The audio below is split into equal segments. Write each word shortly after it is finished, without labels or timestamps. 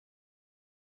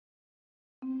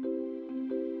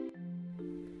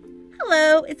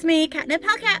Hello, it's me, Catnip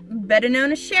HellCat, better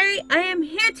known as Sherry. I am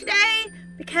here today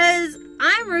because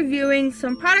I'm reviewing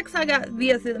some products I got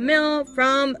via through the mail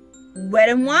from Wet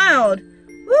n Wild.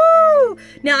 Woo!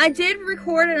 Now, I did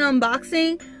record an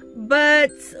unboxing,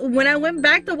 but when I went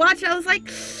back to watch it, I was like,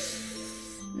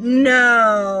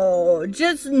 no,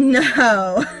 just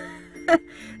no.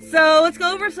 So, let's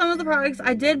go over some of the products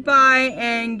I did buy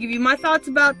and give you my thoughts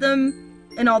about them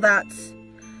and all that.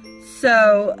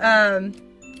 So,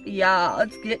 yeah,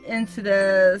 let's get into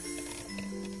this.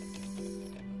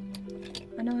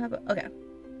 I don't have a, okay.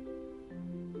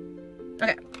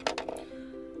 Okay.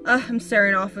 I'm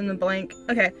staring off in the blank.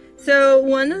 Okay, so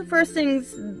one of the first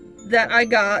things that I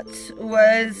got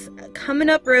was Coming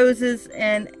Up Roses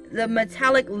and the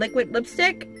metallic liquid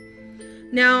lipstick.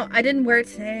 Now, I didn't wear it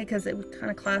today because it would kind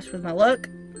of clash with my look.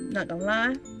 Not gonna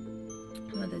lie.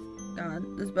 Oh, God,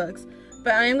 there's bugs.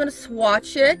 But I am gonna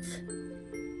swatch it.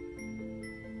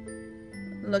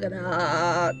 Look at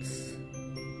that.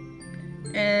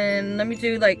 And let me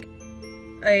do like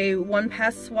a one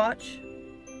pass swatch.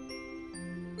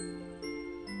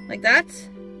 Like that.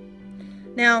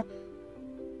 Now,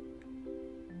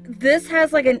 this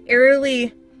has like an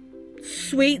eerily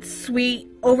sweet,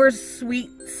 over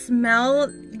sweet smell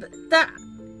that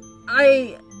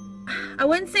I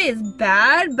wouldn't say is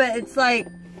bad, but it's like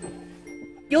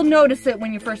you'll notice it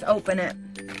when you first open it.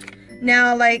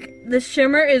 Now, like, the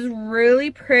shimmer is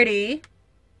really pretty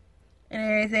and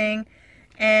everything,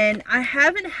 and I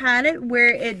haven't had it where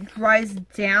it dries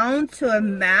down to a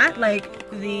matte like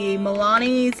the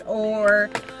Milani's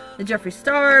or the Jeffree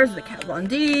Stars, the Kat Von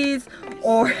D's,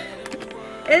 or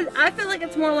I feel like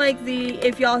it's more like the,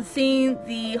 if y'all seen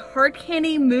the Hard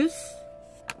Candy Mousse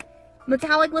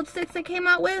metallic lipsticks that came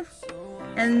out with,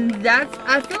 and that's,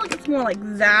 I feel like it's more like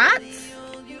that.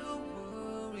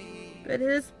 It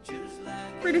is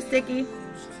pretty sticky.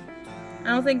 I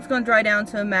don't think it's going to dry down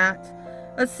to a matte.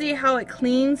 Let's see how it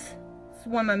cleans. This is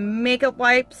one of my makeup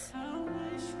wipes.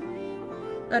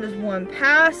 That is one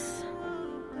pass.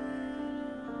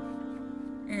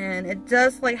 And it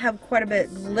does like have quite a bit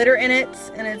of glitter in it,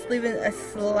 and it's leaving a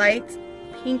slight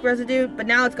pink residue, but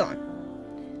now it's gone.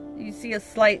 You see a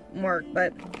slight mark,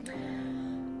 but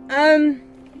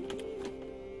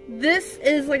this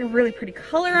is like a really pretty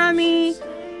color on me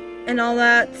and all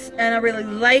that, and I really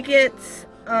like it.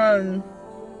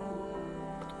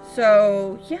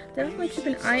 So yeah, definitely keep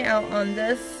an eye out on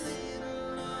this.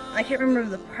 I can't remember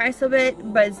the price of it,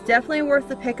 but it's definitely worth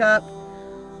the pickup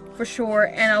for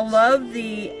sure. And I love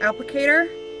the applicator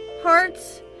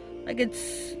parts. Like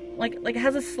it's like it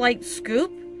has a slight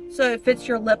scoop, so it fits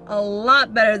your lip a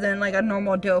lot better than like a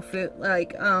normal doe foot.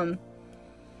 Like oh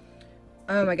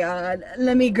my god,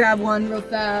 let me grab one real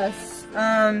fast.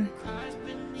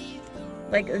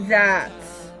 Like that,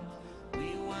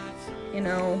 you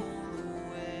know,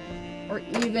 or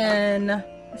even,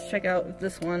 let's check out if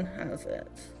this one has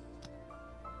it,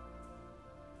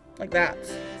 like that.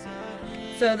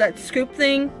 So that scoop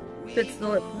thing fits the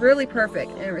lip really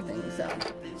perfect and everything. So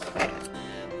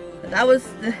that was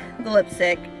the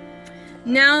lipstick.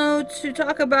 Now to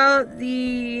talk about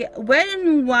the Wet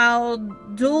n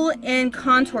Wild Dual and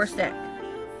Contour Stick.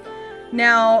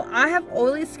 Now, I have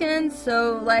oily skin,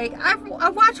 so like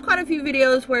I've watched quite a few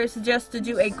videos where it suggests to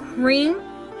do a cream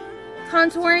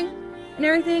contouring and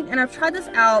everything, and I've tried this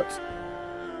out.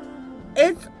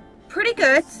 It's pretty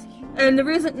good, and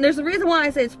there's a reason why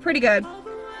I say it's pretty good.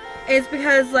 It's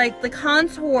because like the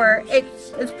contour,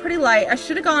 it's pretty light. I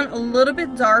should have gone a little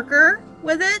bit darker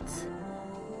with it,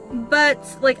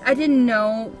 but like I didn't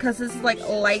know because this is like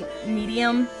light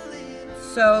medium,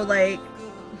 so like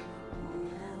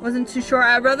wasn't too sure.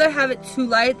 I'd rather have it too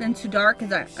light than too dark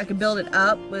because I could build it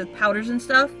up with powders and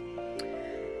stuff.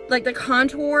 Like the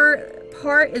contour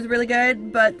part is really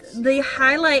good, but the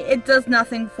highlight, it does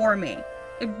nothing for me.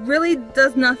 It really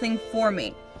does nothing for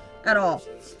me at all.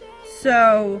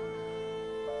 So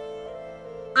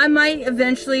I might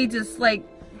eventually just like,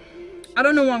 I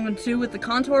don't know what I'm going to do with the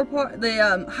contour part,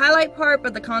 the highlight part,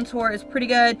 but the contour is pretty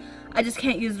good. I just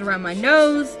can't use it around my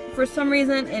nose for some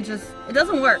reason. It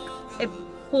doesn't work. It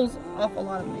pulls off a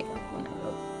lot of makeup when I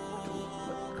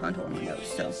go contour on my nose.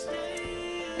 So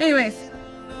anyways,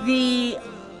 the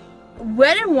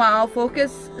Wet n Wild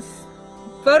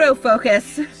Photo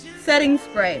Focus Setting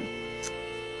Spray,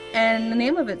 and the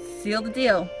name of it, Seal the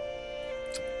Deal.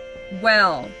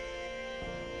 Well,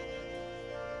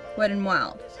 Wet n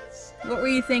Wild, what were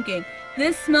you thinking?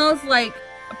 This smells like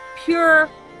pure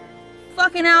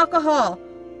fucking alcohol.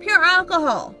 Pure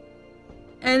alcohol.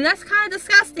 And that's kind of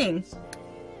disgusting.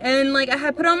 And like I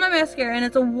had put on my mascara, and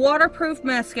it's a waterproof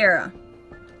mascara.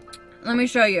 Let me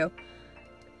show you.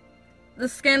 the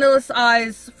Scandalous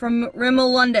Eyes from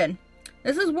Rimmel London.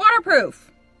 This is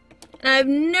waterproof. And I've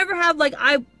never had like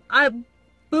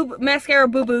mascara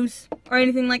boo-boos or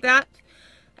anything like that.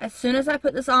 As soon as I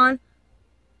put this on,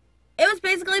 it was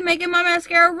basically making my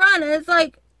mascara run. And it's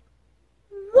like,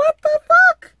 what the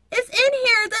fuck is in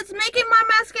here that's making my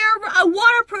mascara, a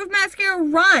waterproof mascara,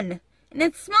 run? And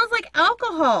it smells like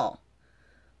alcohol.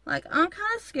 Like, I'm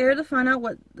kind of scared to find out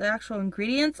what the actual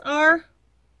ingredients are.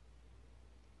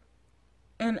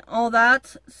 And all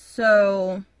that.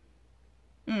 So,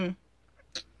 I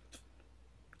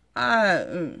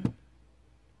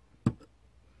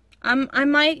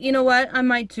might, you know what I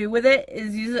might do with it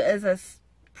is use it as a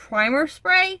primer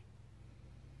spray.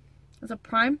 As a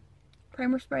primer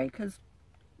spray, because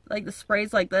like the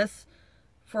sprays like this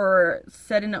for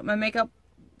setting up my makeup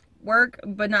work,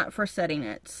 but not for setting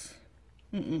it.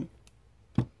 So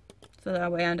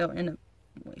that way I don't end up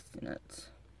wasting it.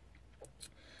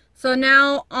 So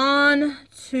now on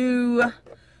to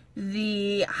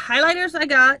the highlighters I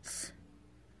got.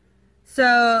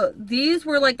 So these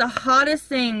were like the hottest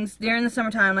things during the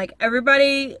summertime. Like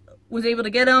everybody was able to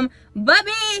get them, but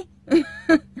me.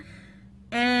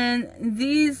 And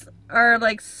these are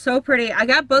like so pretty. I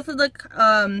got both of the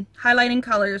highlighting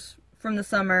colors from the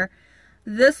summer.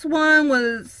 This one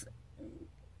was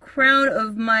Crown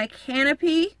of My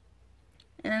Canopy,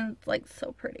 and it's like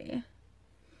so pretty.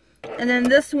 And then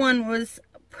this one was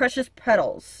Precious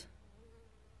Petals.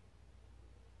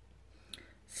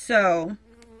 So,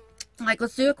 like,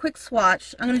 let's do a quick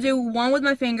swatch. I'm going to do one with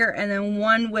my finger and then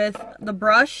one with the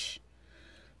brush.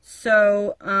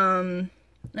 So,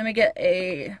 let me get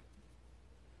a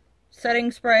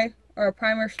setting spray or a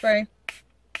primer spray.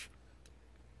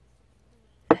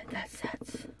 That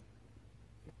sets.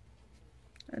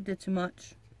 I did too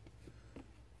much.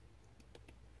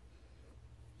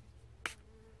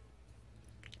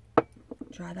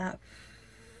 Try that.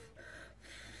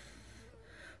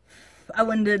 I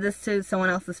wouldn't do this to someone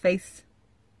else's face.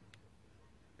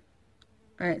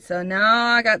 Alright, so now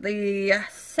I got the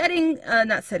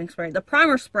not setting spray, the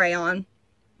primer spray on.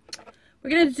 We're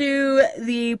going to do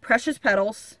the Precious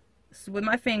Petals. This is with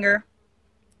my finger.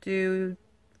 Do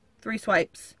 3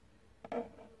 swipes. As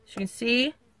you can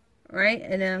see, right?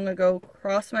 And then I'm going to go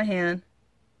across my hand.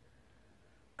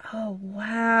 Oh,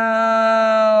 wow.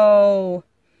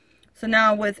 So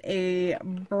now with a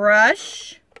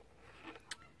brush,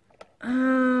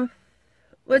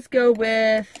 let's go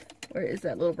with, where is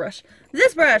that little brush?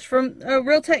 This brush from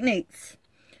Real Techniques,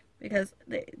 because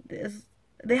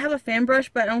they have a fan brush,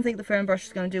 but I don't think the fan brush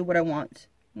is going to do what I want.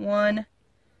 1,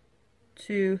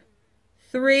 2,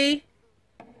 3.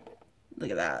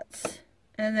 Look at that.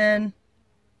 And then,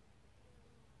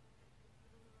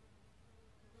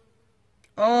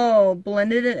 oh,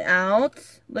 blended it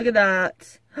out. Look at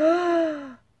that.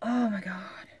 Oh my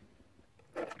god.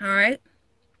 Alright.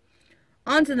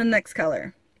 On to the next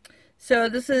color. So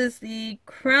this is the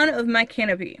Crown of My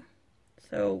Canopy.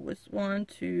 So it's 1,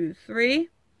 2, 3.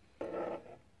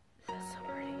 That's so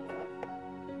pretty.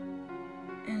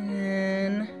 And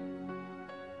then,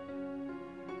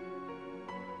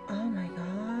 oh my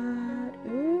god.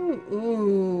 Ooh,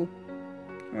 ooh.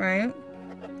 Alright.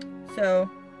 So,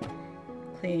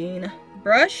 clean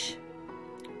brush.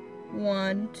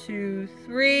 1, 2,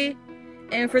 3.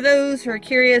 And for those who are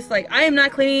curious, like, I am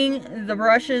not cleaning the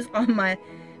brushes on my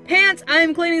pants. I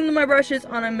am cleaning my brushes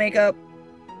on a makeup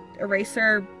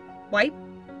eraser wipe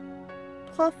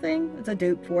cloth thing. It's a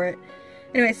dupe for it.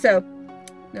 Anyway, so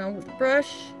now with the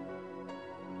brush.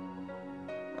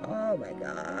 Oh my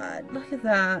god, look at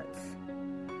that.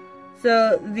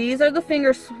 So these are the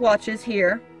finger swatches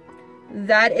here.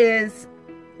 That is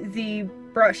the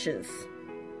brushes.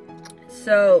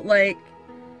 So, like,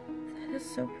 that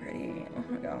is so pretty. Oh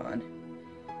my god.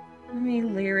 Let me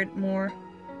layer it more.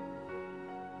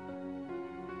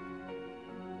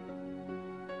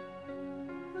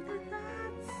 Look at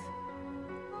that.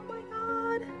 Oh my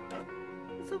god.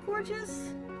 It's so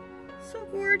gorgeous. So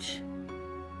gorgeous.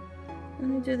 Let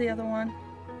me do the other one.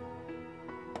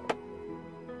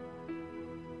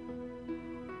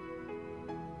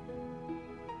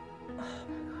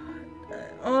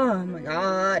 Oh my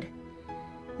god.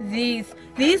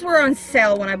 These were on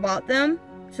sale when I bought them,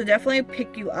 so definitely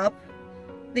pick you up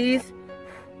these.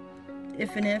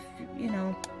 If you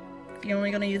know, if you're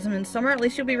only gonna use them in summer, at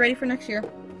least you'll be ready for next year.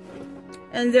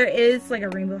 And there is like a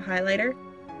rainbow highlighter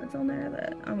that's on there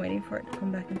that I'm waiting for it to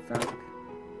come back in stock.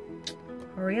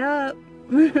 Hurry up.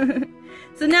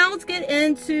 So now let's get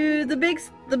into the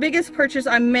biggest purchase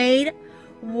I made,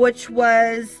 which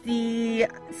was the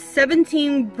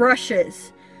 17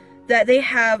 brushes that they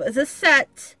have as a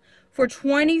set for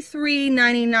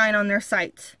 $23.99 on their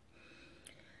site.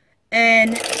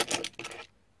 And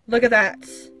look at that.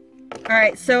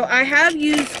 Alright, so I have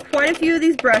used quite a few of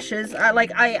these brushes.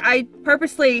 I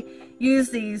purposely use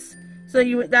these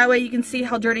so that way you can see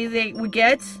how dirty they would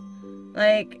get.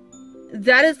 Like,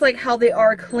 that is like how they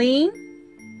are clean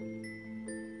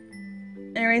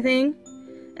and everything.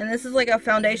 And this is like a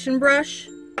foundation brush.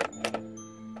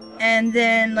 And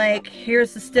then, like,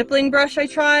 here's the stippling brush I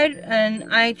tried.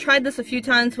 And I tried this a few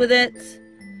times with it.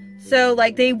 So,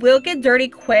 like, they will get dirty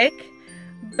quick.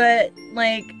 But,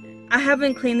 like, I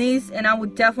haven't cleaned these. And I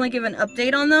would definitely give an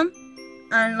update on them.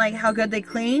 On, like, how good they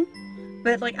clean.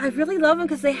 But, like, I really love them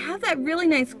because they have that really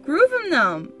nice groove in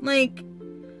them. Like,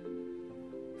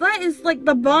 that is, like,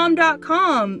 the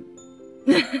bomb.com.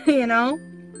 You know?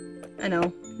 I know.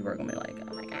 People are going to be like,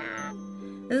 oh my god.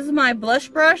 This is my blush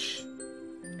brush.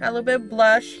 Got a little bit of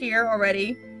blush here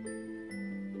already.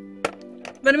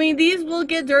 But I mean, these will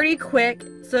get dirty quick.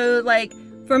 So, like,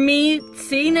 for me,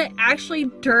 seeing it actually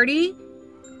dirty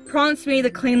prompts me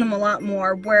to clean them a lot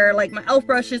more. Where, like, my e.l.f.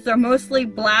 brushes are mostly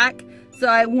black. So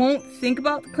I won't think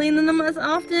about cleaning them as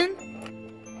often.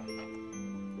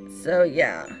 So,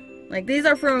 yeah. Like, these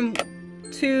are from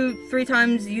 2-3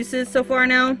 times uses so far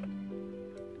now.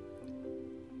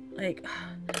 Like,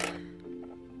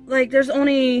 there's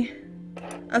only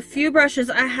a few brushes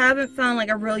I haven't found like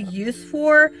a real use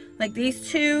for, like these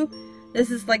two.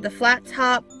 This is like the flat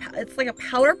top, it's like a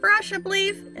powder brush I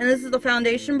believe, and this is the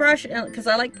foundation brush, because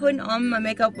I like putting on my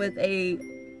makeup with a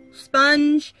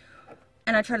sponge.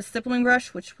 And I tried a stippling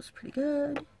brush, which was pretty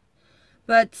good,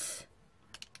 but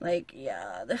like,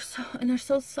 yeah, they're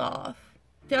so soft.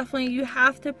 Definitely you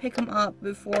have to pick them up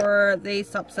before they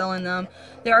stop selling them.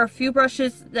 There are a few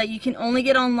brushes that you can only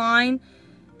get online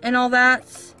and all that.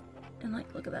 And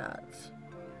like, look at that.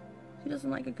 Who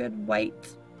doesn't like a good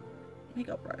white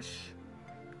makeup brush?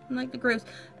 And like the grooves.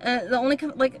 The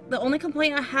only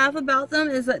complaint I have about them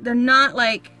is that they're not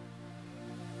like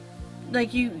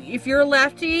if you're a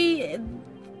lefty,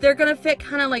 they're gonna fit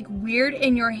kind of like weird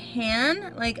in your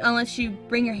hand, like unless you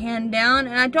bring your hand down.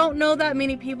 And I don't know that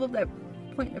many people that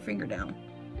point their finger down.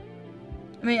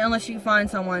 I mean, unless you find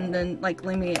someone, then like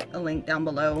leave me a link down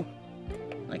below.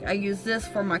 Like, I use this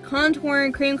for my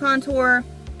contouring, cream contour,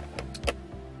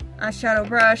 eyeshadow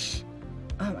brush.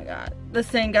 Oh my god, this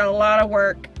thing got a lot of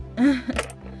work. And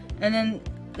then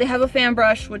they have a fan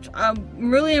brush, which I'm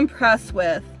really impressed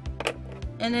with.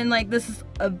 And then, like, this is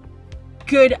a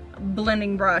good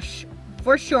blending brush.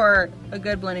 For sure, a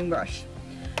good blending brush.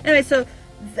 Anyway, so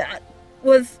that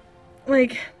was,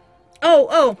 like,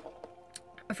 oh,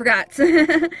 I forgot.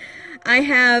 I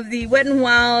have the Wet n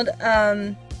Wild,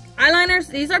 eyeliners.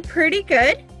 These are pretty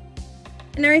good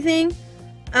and everything.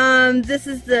 This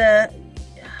is the,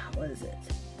 what is it?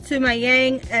 To My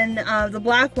Yang, and the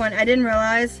black one, I didn't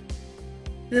realize.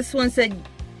 This one said,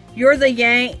 you're the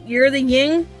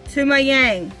yin to my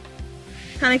yang.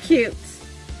 Kind of cute.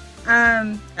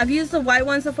 I've used the white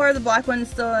one so far. The black one is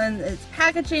still in its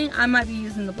packaging. I might be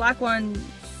using the black one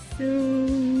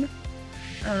soon.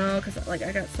 I don't know, because like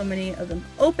I got so many of them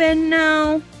open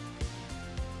now.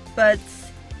 But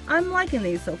I'm liking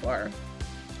these so far.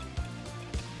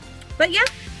 But yeah,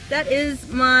 that is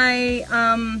my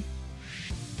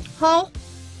haul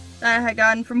that I had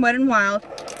gotten from Wet n Wild.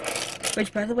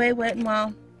 Which, by the way, Wet n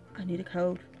Wild, I need a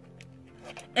code.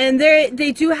 And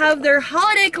they do have their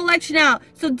holiday collection out.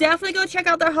 So definitely go check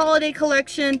out their holiday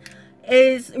collection.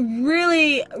 It's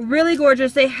really, really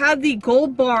gorgeous. They have the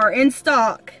gold bar in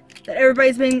stock that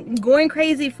everybody's been going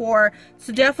crazy for.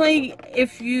 So definitely,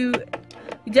 if you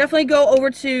definitely go over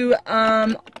to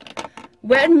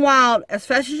Wet n Wild as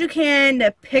fast as you can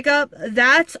to pick up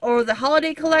that or the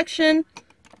holiday collection.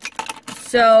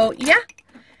 So yeah.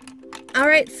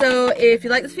 Alright, so if you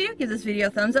like this video, give this video a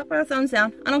thumbs up or a thumbs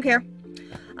down. I don't care.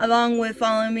 Along with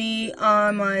following me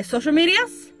on my social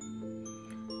medias.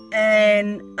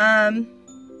 And I'm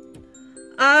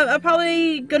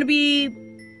probably going to be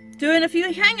doing a few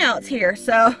hangouts here.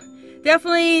 So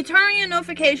definitely turn on your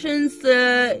notifications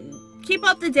to keep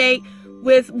up to date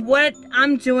with what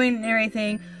I'm doing and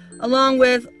everything. Along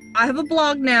with, I have a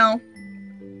blog now.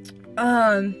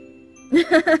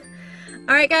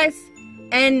 Alright guys.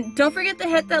 And don't forget to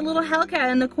hit that little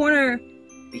HellCat in the corner,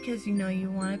 because you know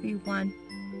you want to be one.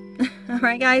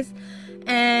 Alright guys,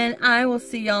 and I will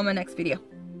see y'all in my next video.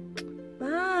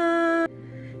 Bye!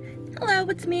 Hello,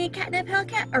 it's me, Catnip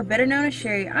HellCat, or better known as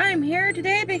Sherry. I'm here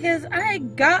today because I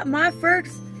got my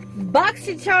first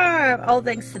boxycharm! All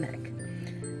thanks to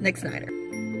Nick Snyder.